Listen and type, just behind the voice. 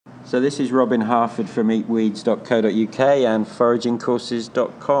So this is Robin Harford from eatweeds.co.uk and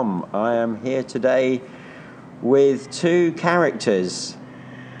foragingcourses.com. I am here today with two characters. Do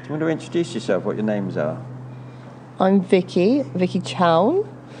you want to introduce yourself, what your names are? I'm Vicky Chown.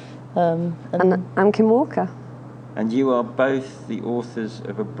 And I'm Kim Walker. And you are both the authors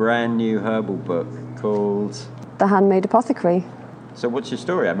of a brand new herbal book called... The Handmade Apothecary. So what's your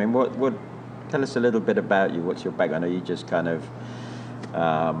story? I mean, what tell us a little bit about you. What's your background? Are you just kind of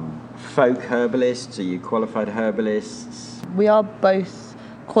folk herbalists? Are you qualified herbalists? We are both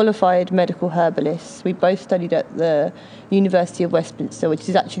qualified medical herbalists. We both studied at the University of Westminster, which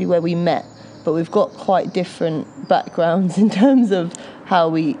is actually where we met, but we've got quite different backgrounds in terms of how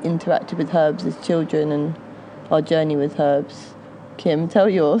we interacted with herbs as children and our journey with herbs. Kim, tell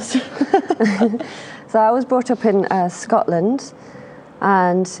yours. So I was brought up in Scotland,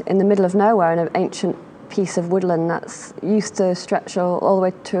 and in the middle of nowhere in an ancient piece of woodland that's used to stretch all the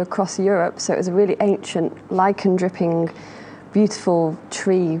way to across Europe. So it was a really ancient, lichen-dripping, beautiful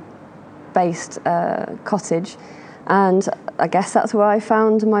tree-based cottage. And I guess that's where I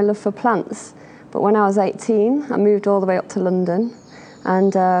found my love for plants. But when I was 18, I moved all the way up to London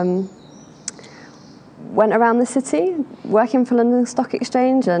and went around the city, working for London Stock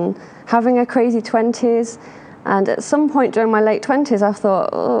Exchange and having a crazy 20s. And at some point during my late 20s, I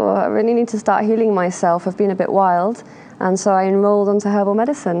thought, I really need to start healing myself. I've been a bit wild. And so I enrolled onto herbal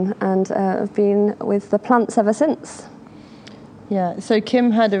medicine and I've been with the plants ever since. Yeah, so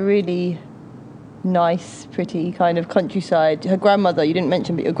Kim had a really nice, pretty kind of countryside. Her grandmother, you didn't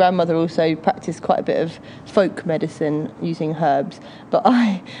mention, but your grandmother also practiced quite a bit of folk medicine using herbs. But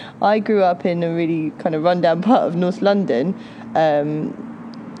I grew up in a really kind of rundown part of North London,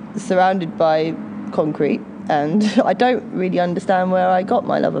 surrounded by concrete. And I don't really understand where I got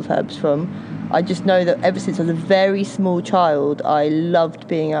my love of herbs from. I just know that ever since I was a very small child, I loved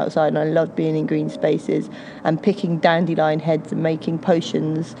being outside and I loved being in green spaces and picking dandelion heads and making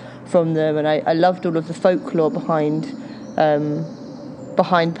potions from them. And I loved all of the folklore behind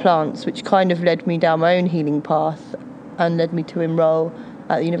plants, which kind of led me down my own healing path and led me to enrol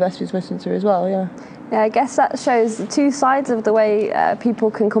at the University of Westminster as well, yeah. Yeah, I guess that shows the two sides of the way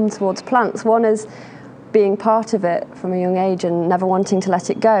people can come towards plants. One is being part of it from a young age and never wanting to let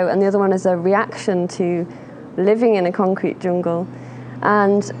it go, and the other one is a reaction to living in a concrete jungle,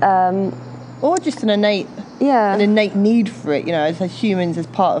 and or just an innate need for it. You know, as humans, as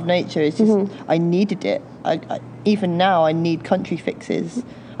part of nature, it's just I needed it. I even now I need country fixes.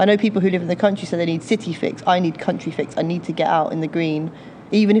 I know people who live in the country say they need city fix. I need country fix. I need to get out in the green,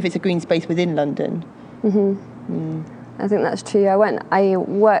 even if it's a green space within London. I think that's true. I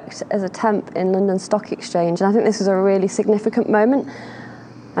worked as a temp in London Stock Exchange, and I think this was a really significant moment.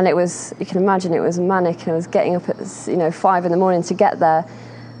 And it was, you can imagine, it was manic. I was getting up at 5 in the morning to get there.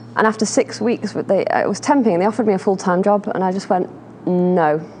 And after 6 weeks, I was temping, and they offered me a full-time job, and I just went,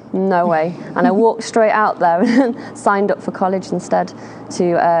 no way. And I walked straight out there and signed up for college instead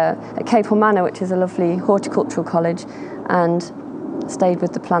to at Capel Manor, which is a lovely horticultural college, and stayed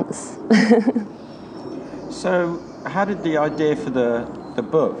with the plants. So, how did the idea for the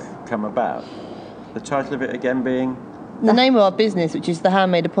book come about? The title of it again being? The name of our business, which is the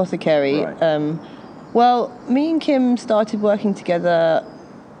Handmade Apothecary. Right. Well, me and Kim started working together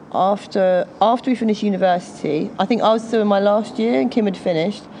after we finished university. I think I was still in my last year and Kim had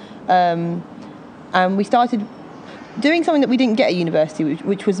finished. And we started doing something that we didn't get at university,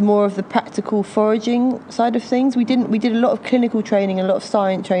 which was more of the practical foraging side of things. We did a lot of clinical training, a lot of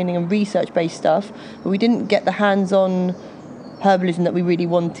science training and research-based stuff, but we didn't get the hands-on herbalism that we really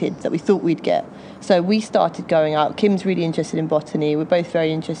wanted, that we thought we'd get. So we started going out. Kim's really interested in botany. We're both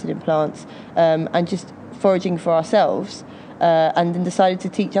very interested in plants, and just foraging for ourselves, and then decided to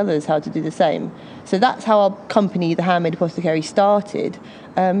teach others how to do the same. So that's how our company, the Handmade Apothecary, started.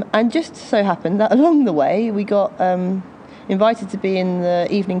 And just so happened that along the way we got invited to be in the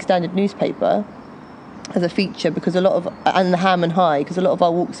Evening Standard newspaper as a feature, because and the Ham and High, because a lot of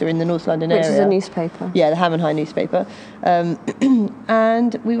our walks are in the North London area. Which is a newspaper. Yeah, the Ham and High newspaper.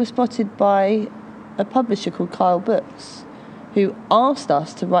 And we were spotted by a publisher called Kyle Books, who asked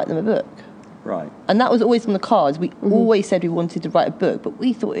us to write them a book. Right. And that was always on the cards. We always said we wanted to write a book, but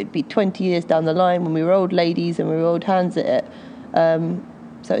we thought it'd be 20 years down the line when we were old ladies and we were old hands at it.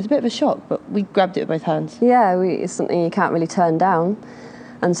 So it was a bit of a shock, but we grabbed it with both hands. Yeah, it's something you can't really turn down.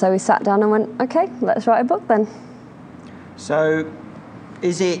 And so we sat down and went, okay, let's write a book then. So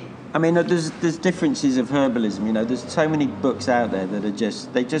is it, I mean, there's differences of herbalism, you know, there's so many books out there that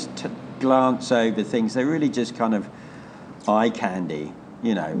are they just glance over things. They're really just kind of eye candy,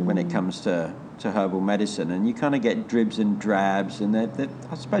 you know, when it comes to to herbal medicine, and you kind of get dribs and drabs, and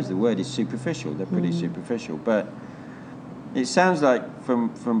I suppose the word is superficial. They're pretty superficial, but it sounds like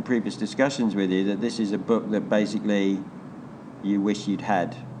from previous discussions with you that this is a book that basically you wish you'd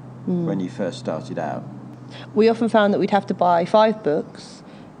had when you first started out. We often found that we'd have to buy 5 books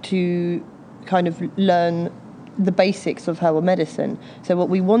to kind of learn the basics of herbal medicine. So what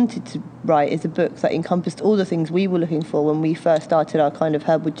we wanted to write is a book that encompassed all the things we were looking for when we first started our kind of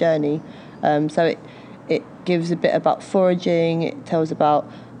herbal journey. So it gives a bit about foraging, it tells about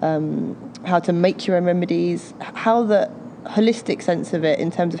how to make your own remedies, how the holistic sense of it in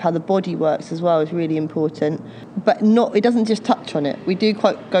terms of how the body works as well is really important. But it doesn't just touch on it. We do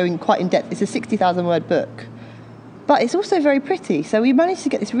go in depth. It's a 60,000 word book. But it's also very pretty. So we managed to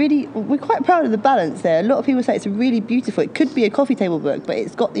get this we're quite proud of the balance there. A lot of people say it's really beautiful. It could be a coffee table book, but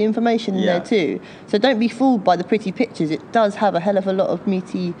it's got the information in there too. So don't be fooled by the pretty pictures. It does have a hell of a lot of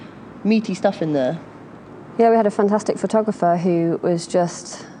meaty stuff in there. Yeah, we had a fantastic photographer who was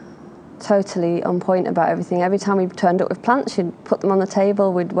just totally on point about everything. Every time we turned up with plants, she'd put them on the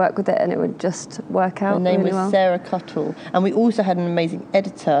table, we'd work with it, and it would just work out. Her name was Sarah Cuttle. And we also had an amazing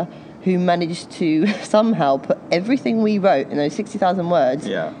editor who managed to somehow put everything we wrote in those 60,000 words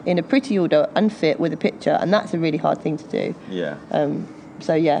in a pretty order and fit with a picture, and that's a really hard thing to do. Yeah.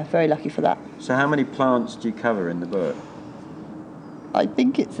 So yeah, very lucky for that. So how many plants do you cover in the book? I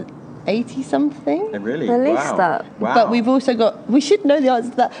think it's 80 something. Oh, really? At least that. Wow. But we've also got, we should know the answer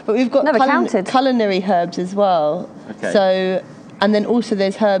to that, but we've got culinary herbs as well. Okay. So, and then also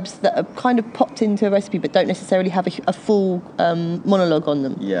there's herbs that are kind of popped into a recipe but don't necessarily have a full monologue on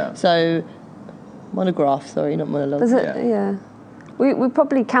them. Yeah. So, monograph, sorry, not monologue. Is it? Yeah. We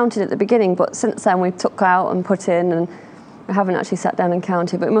probably counted at the beginning, but since then we've took out and put in, and we haven't actually sat down and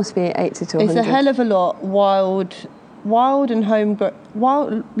counted, but it must be 80 to 100. It's a hell of a lot. Wild and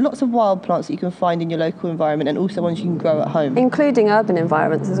lots of wild plants that you can find in your local environment, and also ones you can grow at home, including urban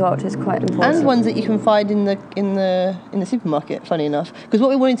environments as well, which is quite important. And ones that you can find in the supermarket. Funny enough, because what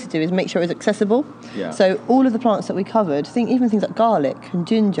we wanted to do is make sure it was accessible. Yeah. So all of the plants that we covered, even things like garlic and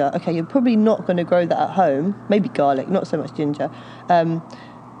ginger. Okay, you're probably not going to grow that at home. Maybe garlic, not so much ginger,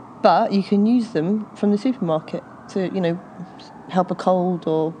 but you can use them from the supermarket to help a cold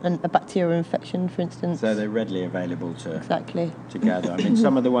or a bacterial infection, for instance. So they're readily available to gather. I mean,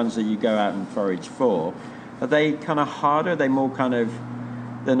 some of the ones that you go out and forage for, are they kind of harder? Are they more kind of,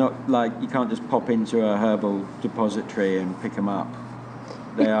 they're not like, you can't just pop into a herbal depository and pick them up.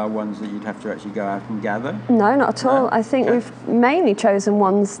 They are ones that you'd have to actually go out and gather? No, not at all. I think we've mainly chosen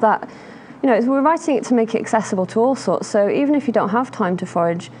ones that, we're writing it to make it accessible to all sorts. So even if you don't have time to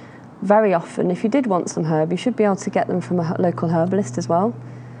forage, very often, if you did want some herb, you should be able to get them from a local herbalist as well,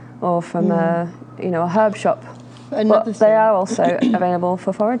 or from a herb shop. But they are also available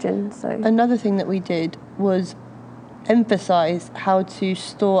for foraging. So another thing that we did was emphasise how to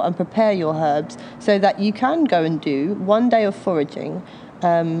store and prepare your herbs, so that you can go and do one day of foraging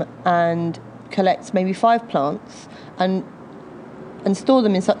and collect maybe 5 plants and store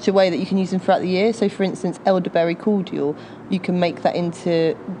them in such a way that you can use them throughout the year. So, for instance, elderberry cordial, you can make that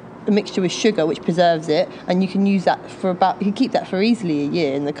into a mixture with sugar, which preserves it, and you can use that you can keep that for easily a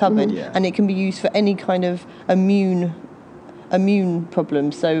year in the cupboard, and it can be used for any kind of immune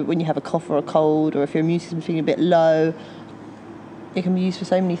problems. So when you have a cough or a cold, or if your immune system's feeling a bit low, it can be used for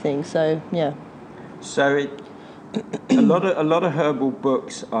so many things. So yeah. So a lot of herbal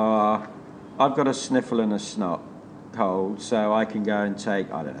books are, I've got a sniffle and a snot cold, so I can go and take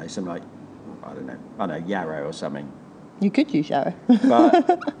yarrow or something. You could use yarrow.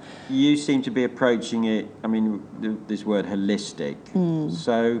 But you seem to be approaching it, this word holistic.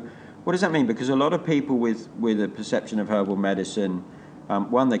 So what does that mean? Because a lot of people with a perception of herbal medicine,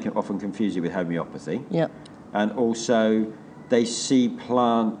 one, they can often confuse it with homeopathy. Yeah. And also they see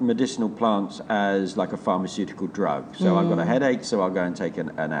medicinal plants as like a pharmaceutical drug. So I've got a headache, so I'll go and take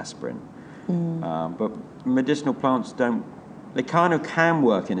an aspirin. But medicinal plants they kind of can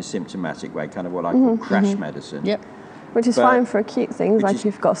work in a symptomatic way, kind of what I call crash medicine. Yep. Which is fine for acute things, like if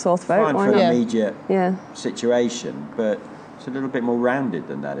you've got a sore throat. Fine for an immediate situation, but it's a little bit more rounded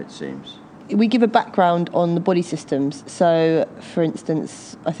than that, it seems. We give a background on the body systems. So, for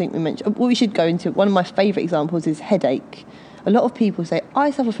instance, I think we mentioned, what we should go into, one of my favourite examples is headache. A lot of people say,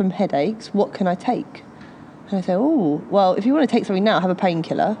 I suffer from headaches, what can I take? And I say, oh, well, if you want to take something now, have a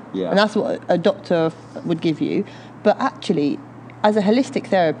painkiller. Yeah. And that's what a doctor would give you. But actually, as a holistic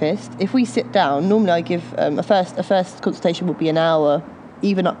therapist, if we sit down, normally I give a first consultation will be an hour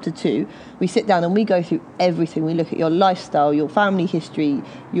even up to 2, we sit down and we go through everything. We look at your lifestyle, your family history,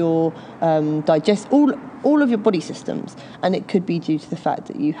 your all of your body systems. And it could be due to the fact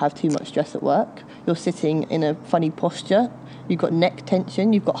that you have too much stress at work, you're sitting in a funny posture, you've got neck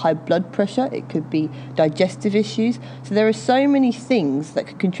tension, you've got high blood pressure, it could be digestive issues. So there are so many things that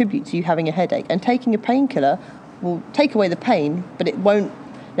could contribute to you having a headache, and taking a painkiller will take away the pain, but it won't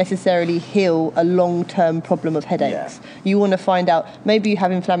necessarily heal a long-term problem of headaches. Yeah. You want to find out, maybe you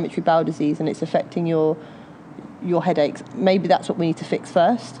have inflammatory bowel disease and it's affecting your headaches. Maybe that's what we need to fix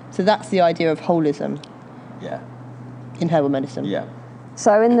first. So that's the idea of holism. Yeah. In herbal medicine. Yeah.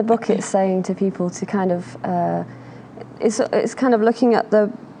 So in the book, it's saying to people to kind of, it's kind of looking at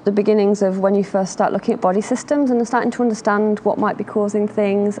the beginnings of when you first start looking at body systems and starting to understand what might be causing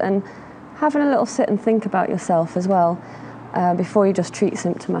things, and having a little sit and think about yourself as well, before you just treat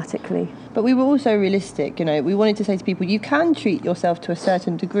symptomatically. But we were also realistic, we wanted to say to people, you can treat yourself to a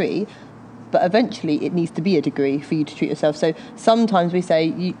certain degree, but eventually it needs to be a degree for you to treat yourself. So sometimes we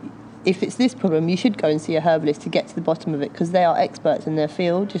say, if it's this problem, you should go and see a herbalist to get to the bottom of it, because they are experts in their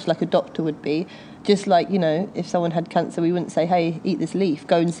field, just like a doctor would be. Just like, if someone had cancer, we wouldn't say, hey, eat this leaf,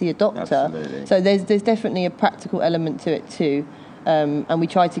 go and see a doctor. Absolutely. So there's definitely a practical element to it too. And we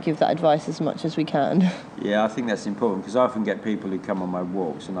try to give that advice as much as we can. Yeah, I think that's important, because I often get people who come on my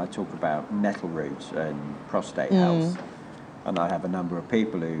walks and I talk about nettle roots and prostate health. And I have a number of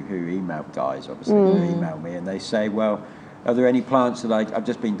people who email, guys obviously, who email me, and they say, well, are there any plants that I've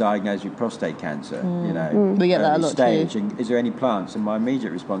just been diagnosed with prostate cancer, We get that a lot stage, too. and is there any plants? And my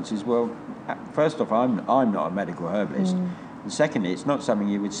immediate response is, well, first off, I'm not a medical herbalist. And secondly, it's not something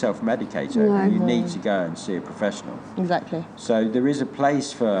you would self-medicate over. You need to go and see a professional. Exactly. So there is a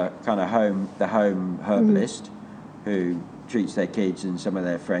place for kind of the home herbalist who treats their kids and some of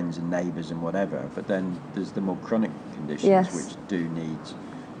their friends and neighbours and whatever. But then there's the more chronic conditions which do need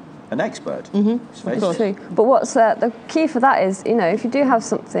an expert. That's true. But what's the key for that is, if you do have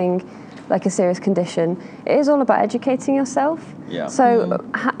something like a serious condition, it is all about educating yourself. Yeah. So,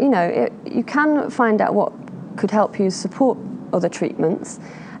 you can find out what could help you support other treatments,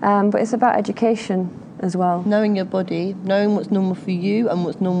 but it's about education as well. Knowing your body, knowing what's normal for you and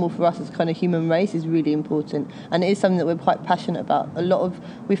what's normal for us as a kind of human race is really important, and it is something that we're quite passionate about.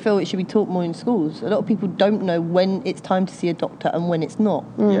 We feel it should be taught more in schools. A lot of people don't know when it's time to see a doctor and when it's not.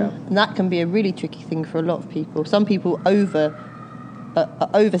 And that can be a really tricky thing for a lot of people. Some people are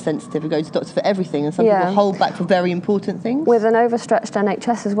oversensitive and go to doctors for everything, and some people hold back for very important things. With an overstretched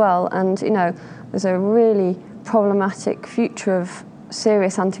NHS as well, and there's a really problematic future of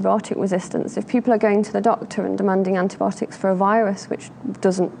serious antibiotic resistance. If people are going to the doctor and demanding antibiotics for a virus which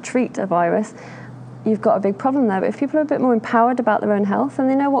doesn't treat a virus, you've got a big problem there. But if people are a bit more empowered about their own health and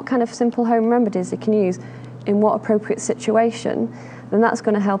they know what kind of simple home remedies they can use in what appropriate situation, then that's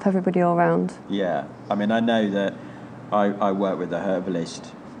going to help everybody all round. Yeah, I mean, I know that I work with a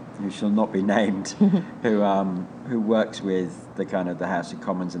herbalist who shall not be named, who works with the House of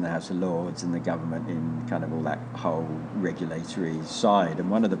Commons and the House of Lords and the government in kind of all that whole regulatory side.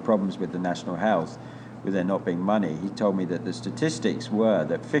 And one of the problems with the National Health, with there not being money, he told me that the statistics were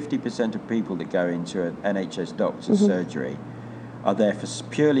that 50% of people that go into an NHS doctor's surgery are there for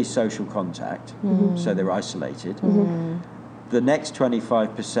purely social contact, so they're isolated. The next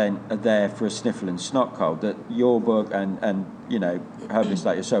 25% are there for a sniffle and snot cold that your book and herbalists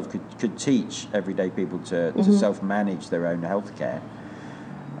like yourself could teach everyday people to self-manage their own healthcare.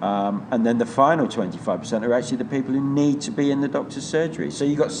 And then the final 25% are actually the people who need to be in the doctor's surgery. So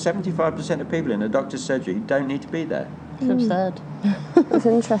you've got 75% of people in a doctor's surgery who don't need to be there. It's absurd. It's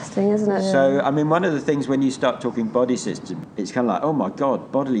interesting, isn't it? So, I mean, one of the things when you start talking body system, it's kind of like, oh my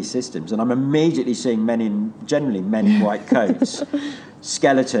God, bodily systems. And I'm immediately seeing generally men in white coats,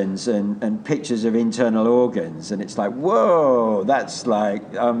 skeletons and pictures of internal organs. And it's like, whoa, that's like,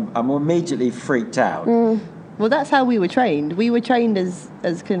 I'm immediately freaked out. Well, that's how we were trained. We were trained as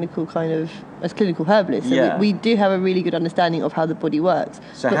clinical herbalists. So we do have a really good understanding of how the body works.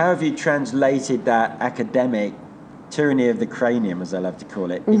 So how have you translated that academic tyranny of the cranium, as I love to call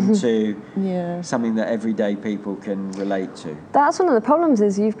it, into something that everyday people can relate to? That's one of the problems,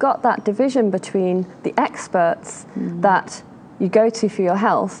 is you've got that division between the experts that you go to for your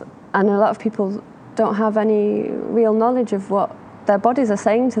health, and a lot of people don't have any real knowledge of what their bodies are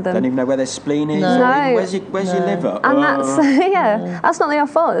saying to them. Don't even know where their spleen is. No. Where's your liver? And that's not their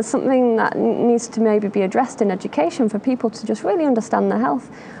fault. It's something that needs to maybe be addressed in education for people to just really understand their health,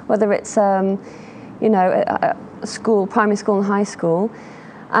 whether it's school, primary school and high school.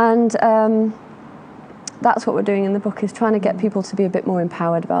 And that's what we're doing in the book, is trying to get people to be a bit more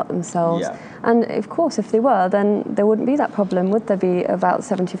empowered about themselves. Yeah. And of course, if they were, then there wouldn't be that problem, would there be, about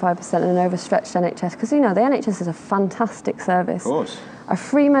 75% in an overstretched NHS? Because, the NHS is a fantastic service. Of course. A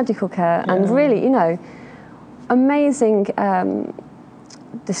free medical care, and really, amazing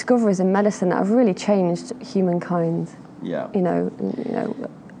discoveries in medicine that have really changed humankind. Yeah.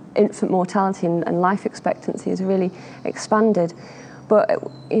 Infant mortality and life expectancy has really expanded. But,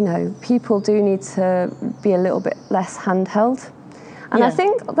 people do need to be a little bit less handheld. And I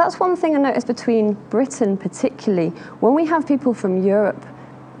think that's one thing I noticed between Britain particularly. When we have people from Europe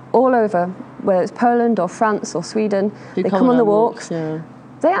all over, whether it's Poland or France or Sweden, they come on the walks, they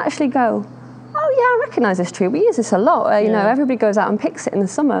actually go, oh yeah, I recognise this tree. We use this a lot. Everybody goes out and picks it in the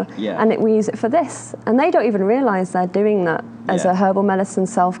summer, and we use it for this. And they don't even realise they're doing that as a herbal medicine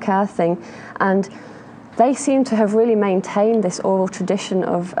self-care thing. And they seem to have really maintained this oral tradition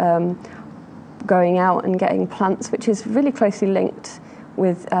of going out and getting plants, which is really closely linked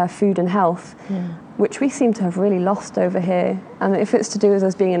with food and health, which we seem to have really lost over here. And if it's to do with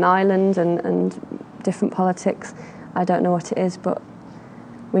us being an island and different politics, I don't know what it is, but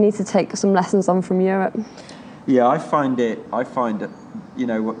we need to take some lessons on from Europe. Yeah, I find it,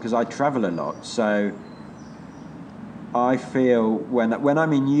 because I travel a lot, so I feel when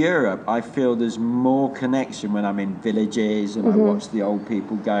I'm in Europe, I feel there's more connection when I'm in villages and I watch the old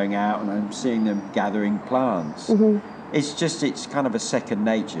people going out and I'm seeing them gathering plants. It's kind of a second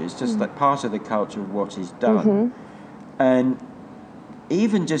nature. It's just like part of the culture of what is done. And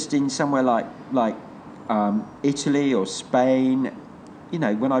even just in somewhere like Italy or Spain,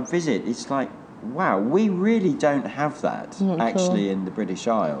 when I visit, it's like, wow, we really don't have that actually in the British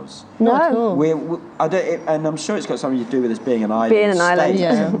Isles. Not at all. And I'm sure it's got something to do with us being an island. Being an island,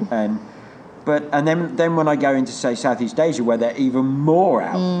 state. And then when I go into, say, Southeast Asia, where they're even more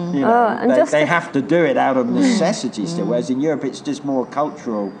out, they have to do it out of necessity still. Whereas in Europe, it's just more a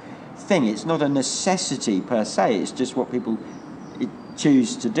cultural thing. It's not a necessity per se. It's just what people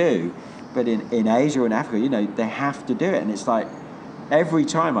choose to do. But in Asia and Africa, they have to do it, and it's like, every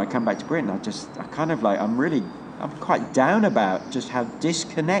time I come back to Britain, I'm quite down about just how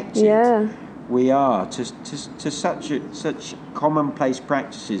disconnected we are to such commonplace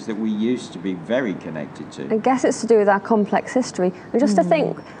practices that we used to be very connected to. I guess it's to do with our complex history. And just to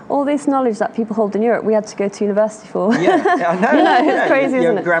think, all this knowledge that people hold in Europe, we had to go to university for. Yeah, I know. It's crazy, isn't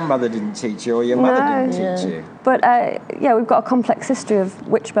it? Your grandmother didn't teach you, or your mother didn't teach you. But we've got a complex history of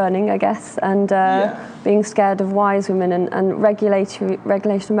witch burning, I guess, and being scared of wise women and regulation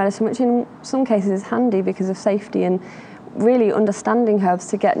of medicine, which in some cases is handy because of safety and really understanding herbs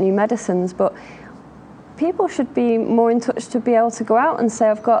to get new medicines. But people should be more in touch to be able to go out and say,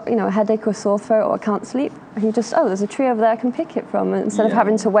 I've got a headache or a sore throat or I can't sleep. I can just, there's a tree over there I can pick it from, instead of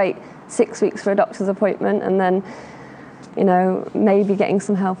having to wait 6 weeks for a doctor's appointment and then maybe getting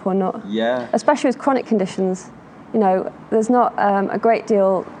some help or not. Yeah. Especially with chronic conditions. There's not a great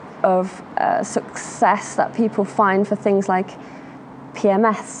deal of success that people find for things like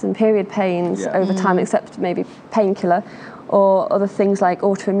PMS and period pains over time, except maybe painkiller, or other things like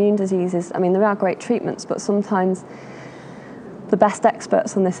autoimmune diseases. I mean, there are great treatments, but sometimes the best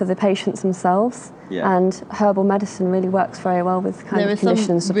experts on this are the patients themselves. Yeah. And herbal medicine really works very well with kind of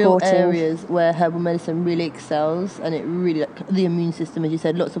conditions supporting. There are some real areas where herbal medicine really excels, and it really, the immune system, as you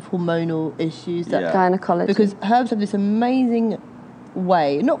said, lots of hormonal issues. Gynecology. Because herbs have this amazing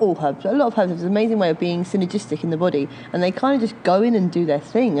way, not all herbs, but a lot of herbs have this amazing way of being synergistic in the body, and they kind of just go in and do their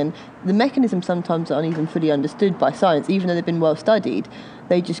thing, and the mechanisms sometimes aren't even fully understood by science, even though they've been well studied.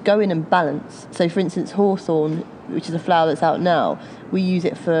 They just go in and balance. So for instance, hawthorn, which is a flower that's out now, we use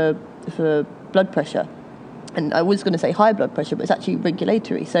it for blood pressure, and I was going to say high blood pressure, but it's actually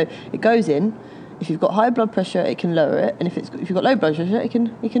regulatory. So it goes in. If you've got high blood pressure, it can lower it, and if you've got low blood pressure, it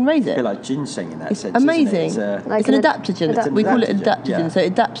can raise it. I feel like ginseng in that sense. Amazing. Isn't it? It's an adaptogen. We call it adaptogen. Yeah. So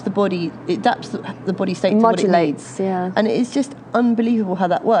it adapts the body. It adapts the body state to what it needs. Yeah. And it's just unbelievable how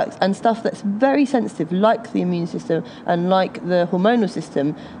that works. And stuff that's very sensitive, like the immune system and like the hormonal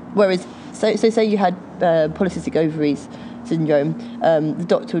system. Whereas, so say you had polycystic ovaries syndrome, the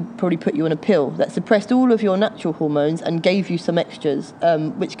doctor would probably put you on a pill that suppressed all of your natural hormones and gave you some extras,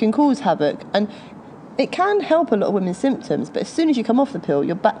 which can cause havoc. And it can help a lot of women's symptoms, but as soon as you come off the pill,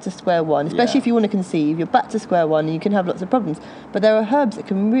 you're back to square one, especially if you want to conceive. You're back to square one and you can have lots of problems. But there are herbs that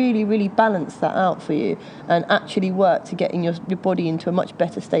can really, really balance that out for you and actually work to getting your body into a much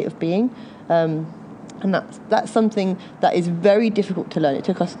better state of being. And that's something that is very difficult to learn. It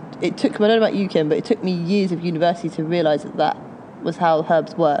took, I don't know about you, Kim, but it took me years of university to realise that was how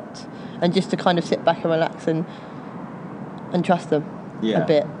herbs worked, and just to kind of sit back and relax and trust them a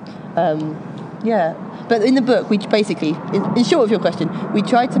bit. Yeah, but in the book, we basically, in short of your question, we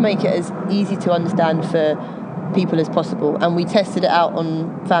tried to make it as easy to understand for people as possible, and we tested it out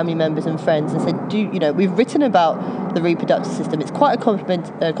on family members and friends and said, we've written about the reproductive system. It's quite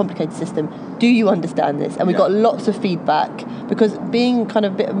a complicated system. Do you understand this? And we got lots of feedback, because being kind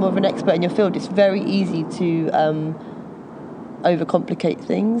of a bit more of an expert in your field, it's very easy to overcomplicate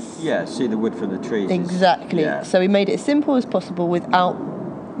things. Yeah, see the wood from the trees. Exactly. Yeah. So we made it as simple as possible without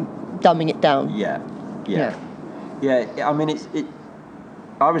dumbing it down. Yeah. I mean,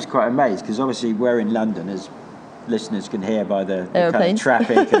 I was quite amazed, because obviously we're in London, as listeners can hear by the kind of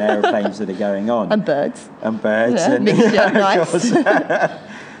traffic and aeroplanes that are going on. And birds. Yeah, and nice.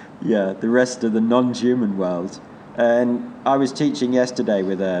 Yeah, the rest of the non-human world. And I was teaching yesterday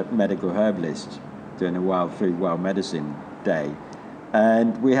with a medical herbalist doing a wild food, wild medicine day,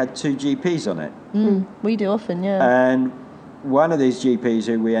 and we had 2 GPs on it. We do often, yeah. And one of these GPs,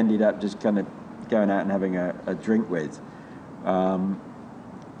 who we ended up just kind of going out and having a drink with,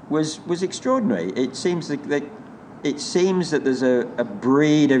 was extraordinary. It seems that there's a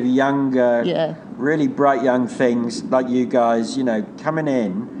breed of younger, really bright young things like you guys, coming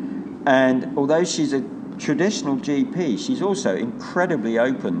in, and although she's a traditional GP, she's also incredibly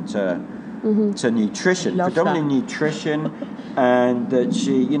open to nutrition, predominantly nutrition, and that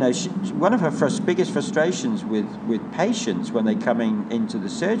she one of her biggest frustrations with patients when they come into the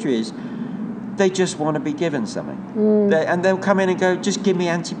surgery is they just want to be given something. And they'll come in and go, just give me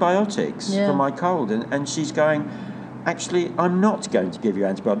antibiotics for my cold. And she's going, actually, I'm not going to give you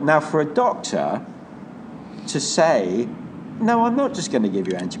antibiotics. Now, for a doctor to say, no, I'm not just going to give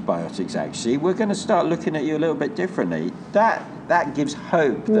you antibiotics, actually, we're going to start looking at you a little bit differently, that gives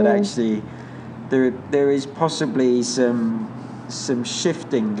hope that actually there is possibly some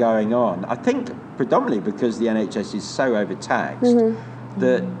shifting going on. I think predominantly because the NHS is so overtaxed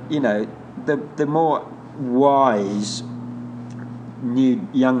that, the more wise new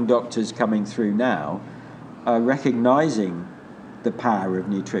young doctors coming through now are recognising the power of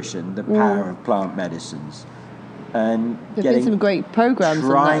nutrition, the power of plant medicines, and there's been some great programs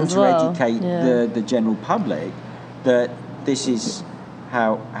trying on that as to well. educate the general public that this is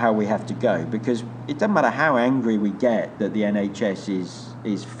how we have to go, because it doesn't matter how angry we get that the NHS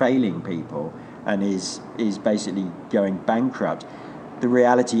is failing people and is basically going bankrupt. The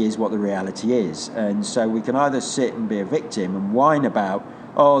reality is what the reality is, and so we can either sit and be a victim and whine about,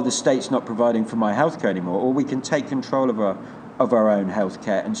 the state's not providing for my healthcare anymore, or we can take control of our own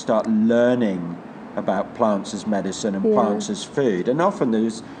healthcare and start learning about plants as medicine and plants as food. And often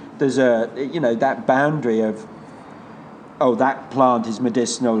there's that boundary of, that plant is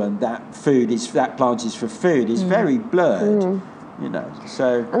medicinal and that plant is for food is very blurred.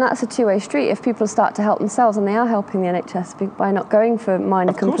 So, and that's a two-way street. If people start to help themselves, and they are helping the NHS by not going for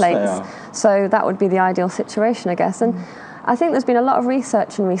minor complaints, so that would be the ideal situation, I guess. And I think there's been a lot of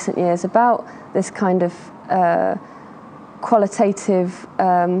research in recent years about this kind of qualitative,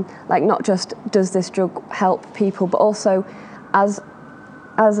 not just does this drug help people, but also as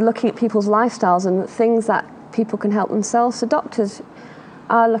looking at people's lifestyles and things that people can help themselves. So doctors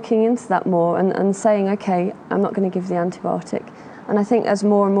are looking into that more and saying, okay, I'm not going to give the antibiotic. And I think as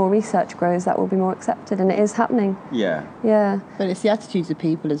more and more research grows, that will be more accepted, and it is happening. Yeah. But it's the attitudes of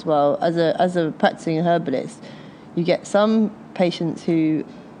people as well. As a practicing herbalist, you get some patients who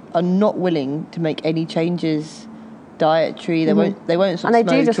are not willing to make any changes dietary. They won't stop smoking. And they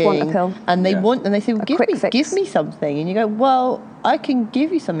do just want a pill. And they say, well, give me something. And you go, well, I can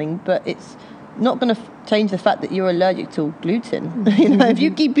give you something, but it's not going to change the fact that you're allergic to gluten. If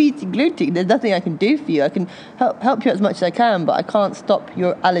you keep eating gluten, there's nothing I can do for you. I can help you as much as I can, but I can't stop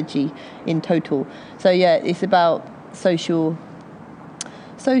your allergy in total. So it's about social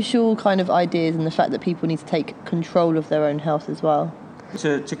kind of ideas, and the fact that people need to take control of their own health as well.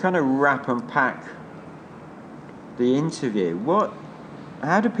 To kind of wrap and pack the interview,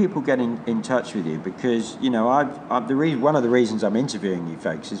 how do people get in touch with you? Because one of the reasons I'm interviewing you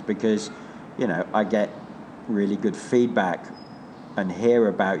folks is because I get really good feedback and hear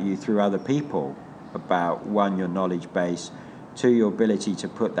about you through other people about, one, your knowledge base, two, your ability to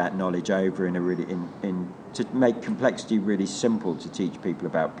put that knowledge over to make complexity really simple to teach people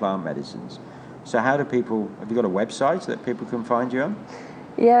about plant medicines. So have you got a website that people can find you on?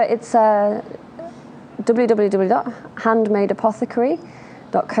 Yeah, it's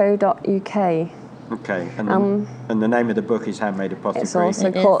www.handmadeapothecary.co.uk. Okay, and the name of the book is Handmade Apothecary. It's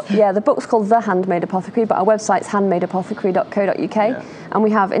also called, the book's called The Handmade Apothecary, but our website's handmadeapothecary.co.uk, and we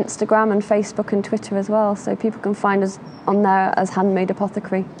have Instagram and Facebook and Twitter as well, so people can find us on there as Handmade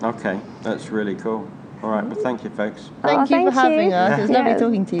Apothecary. Okay, that's really cool. All right, well, thank you, folks. Thank you for thank having you. us. It was lovely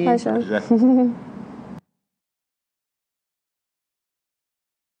talking to you. Pleasure. Pleasure.